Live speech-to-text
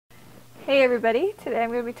Hey everybody, today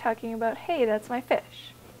I'm going to be talking about Hey That's My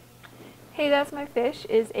Fish. Hey That's My Fish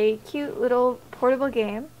is a cute little portable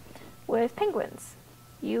game with penguins.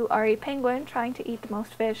 You are a penguin trying to eat the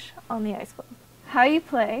most fish on the ice floe. How you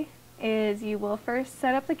play is you will first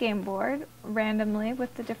set up the game board randomly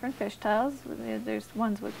with the different fish tiles. There's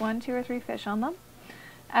ones with 1, 2, or 3 fish on them.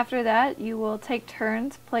 After that, you will take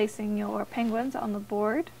turns placing your penguins on the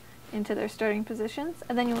board into their starting positions,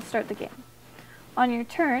 and then you will start the game. On your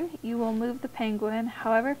turn, you will move the penguin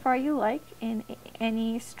however far you like in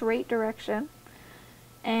any straight direction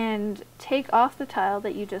and take off the tile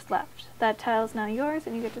that you just left. That tile is now yours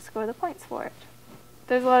and you get to score the points for it.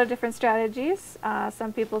 There's a lot of different strategies.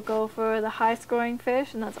 Some people go for the high scoring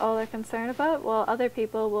fish and that's all they're concerned about, while other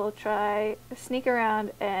people will try sneak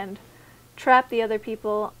around and trap the other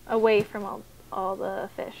people away from all the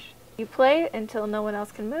fish. You play until no one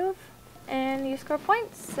else can move, and you score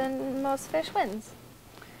points, and most fish wins.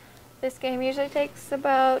 This game usually takes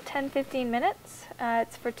about 10-15 minutes.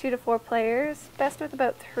 It's for 2 to 4 players, best with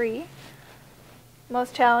about 3.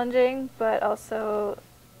 Most challenging, but also,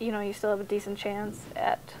 you still have a decent chance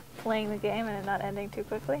at playing the game and it not ending too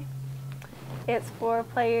quickly. It's for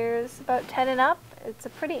players about 10 and up. It's a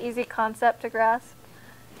pretty easy concept to grasp.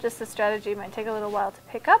 Just the strategy might take a little while to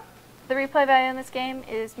pick up. The replay value in this game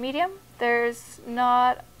is medium. There's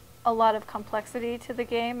not a lot of complexity to the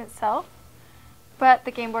game itself, but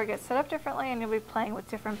the game board gets set up differently and you'll be playing with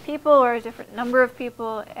different people or a different number of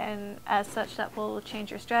people, and as such that will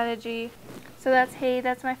change your strategy. So that's Hey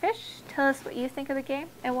That's My Fish. Tell us what you think of the game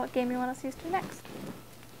and what game you want us to use next.